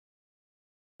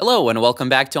Hello and welcome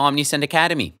back to Omnisend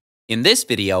Academy. In this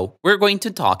video, we're going to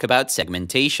talk about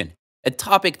segmentation, a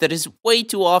topic that is way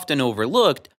too often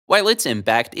overlooked while its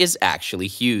impact is actually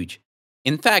huge.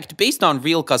 In fact, based on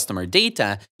real customer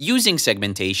data, using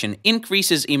segmentation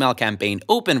increases email campaign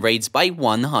open rates by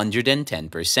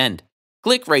 110%,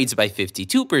 click rates by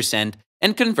 52%,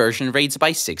 and conversion rates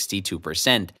by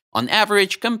 62%, on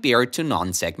average compared to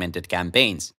non-segmented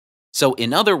campaigns. So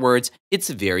in other words, it's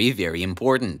very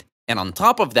important. And on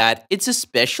top of that, it's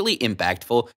especially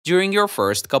impactful during your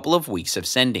first couple of weeks of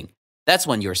sending. That's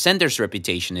when your sender's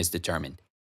reputation is determined.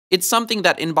 It's something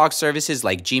that inbox services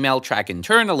like Gmail track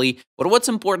internally, but what's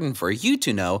important for you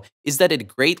to know is that it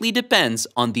greatly depends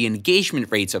on the engagement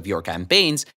rates of your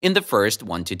campaigns in the first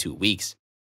 1 to 2 weeks.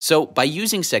 So by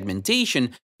using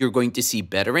segmentation, you're going to see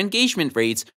better engagement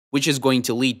rates, which is going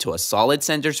to lead to a solid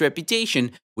sender's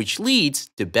reputation, which leads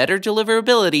to better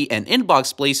deliverability and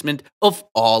inbox placement of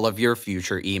all of your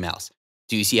future emails.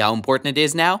 Do you see how important it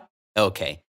is now?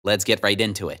 Okay, let's get right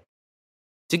into it.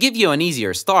 To give you an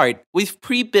easier start, we've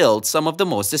pre-built some of the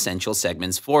most essential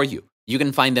segments for you. You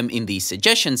can find them in the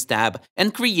Suggestions tab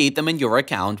and create them in your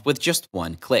account with just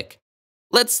one click.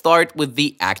 Let's start with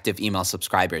the Active Email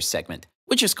Subscribers segment,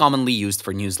 which is commonly used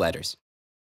for newsletters.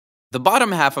 The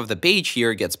bottom half of the page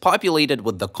here gets populated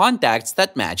with the contacts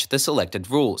that match the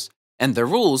selected rules, and the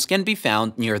rules can be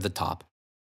found near the top.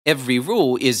 Every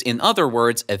rule is, in other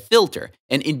words, a filter,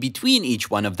 and in between each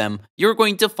one of them, you're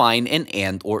going to find an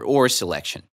and or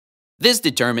selection. This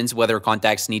determines whether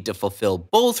contacts need to fulfill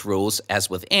both rules, as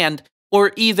with and,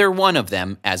 or either one of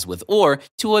them, as with or,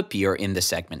 to appear in the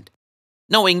segment.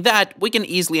 Knowing that, we can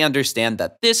easily understand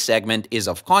that this segment is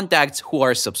of contacts who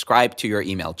are subscribed to your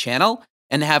email channel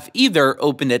and have either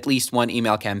opened at least one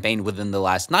email campaign within the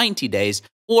last 90 days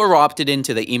or opted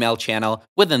into the email channel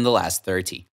within the last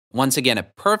 30. Once again, a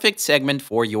perfect segment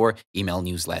for your email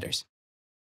newsletters.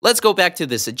 Let's go back to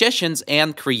the suggestions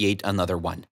and create another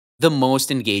one, the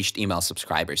most engaged email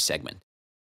subscribers segment.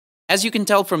 As you can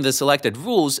tell from the selected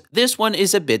rules, this one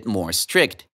is a bit more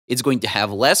strict. It's going to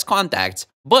have less contacts,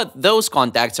 but those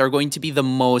contacts are going to be the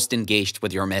most engaged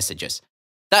with your messages.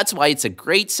 That's why it's a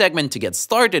great segment to get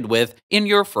started with in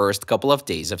your first couple of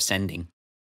days of sending.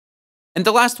 And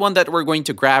the last one that we're going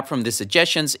to grab from the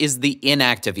suggestions is the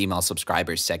Inactive Email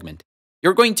Subscribers segment.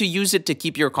 You're going to use it to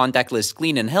keep your contact list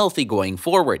clean and healthy going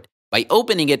forward by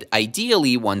opening it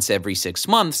ideally once every 6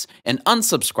 months and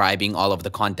unsubscribing all of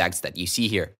the contacts that you see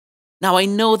here. Now, I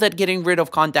know that getting rid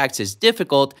of contacts is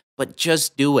difficult, but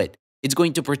just do it. It's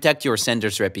going to protect your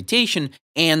sender's reputation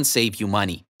and save you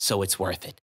money, so it's worth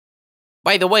it.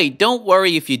 By the way, don't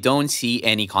worry if you don't see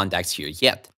any contacts here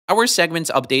yet. Our segments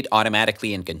update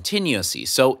automatically and continuously,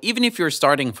 so even if you're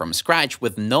starting from scratch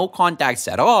with no contacts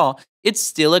at all, it's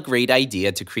still a great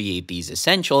idea to create these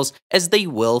essentials as they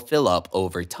will fill up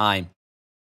over time.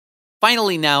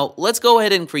 Finally now, let's go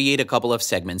ahead and create a couple of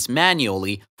segments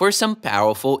manually for some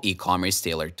powerful e-commerce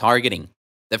tailored targeting.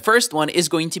 The first one is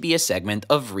going to be a segment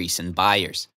of recent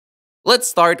buyers. Let's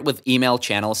start with email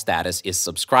channel status is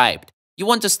subscribed. You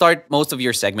want to start most of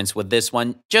your segments with this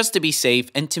one just to be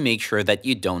safe and to make sure that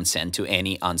you don't send to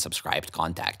any unsubscribed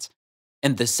contacts.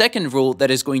 And the second rule that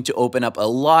is going to open up a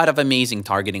lot of amazing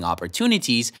targeting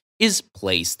opportunities is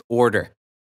placed order.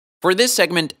 For this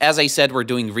segment, as I said, we're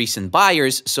doing recent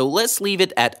buyers, so let's leave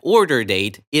it at order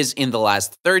date is in the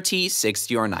last 30,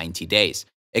 60, or 90 days.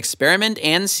 Experiment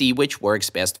and see which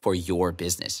works best for your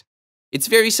business. It's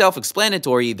very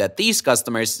self-explanatory that these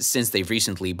customers, since they've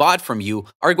recently bought from you,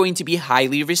 are going to be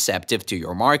highly receptive to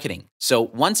your marketing. So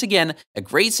once again, a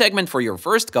great segment for your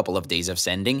first couple of days of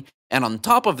sending. And on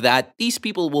top of that, these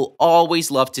people will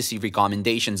always love to see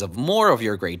recommendations of more of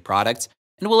your great products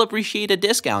and will appreciate a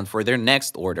discount for their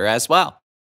next order as well.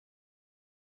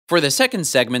 For the second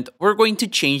segment, we're going to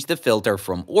change the filter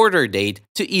from order date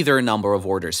to either number of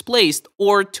orders placed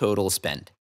or total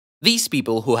spent. These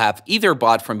people who have either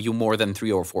bought from you more than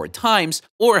 3 or 4 times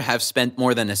or have spent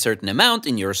more than a certain amount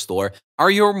in your store are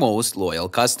your most loyal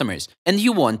customers, and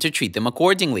you want to treat them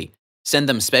accordingly. Send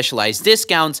them specialized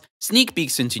discounts, sneak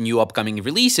peeks into new upcoming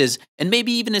releases, and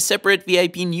maybe even a separate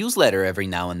VIP newsletter every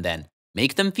now and then.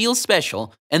 Make them feel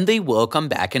special, and they will come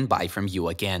back and buy from you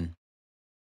again.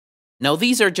 Now,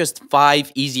 these are just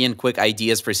 5 easy and quick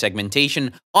ideas for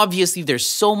segmentation. Obviously, there's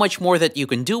so much more that you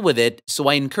can do with it, so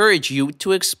I encourage you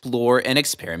to explore and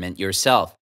experiment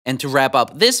yourself. And to wrap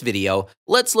up this video,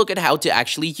 let's look at how to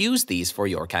actually use these for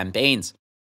your campaigns.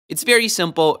 It's very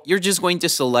simple. You're just going to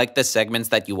select the segments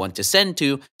that you want to send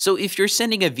to. So if you're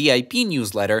sending a VIP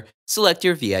newsletter, select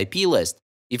your VIP list.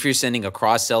 If you're sending a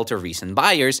cross-sell to recent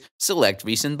buyers, select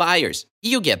recent buyers.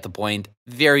 You get the point.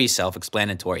 Very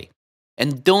self-explanatory.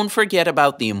 And don't forget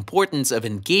about the importance of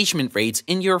engagement rates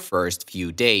in your first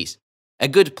few days. A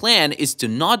good plan is to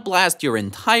not blast your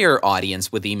entire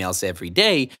audience with emails every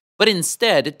day, but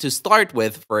instead to start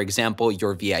with, for example,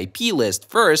 your VIP list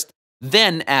first,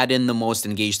 then add in the most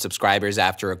engaged subscribers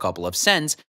after a couple of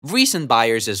cents, recent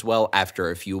buyers as well after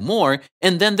a few more,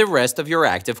 and then the rest of your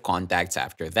active contacts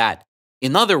after that.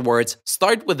 In other words,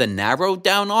 start with a narrowed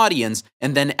down audience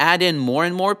and then add in more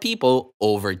and more people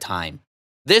over time.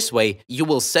 This way, you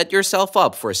will set yourself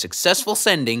up for a successful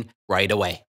sending right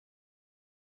away.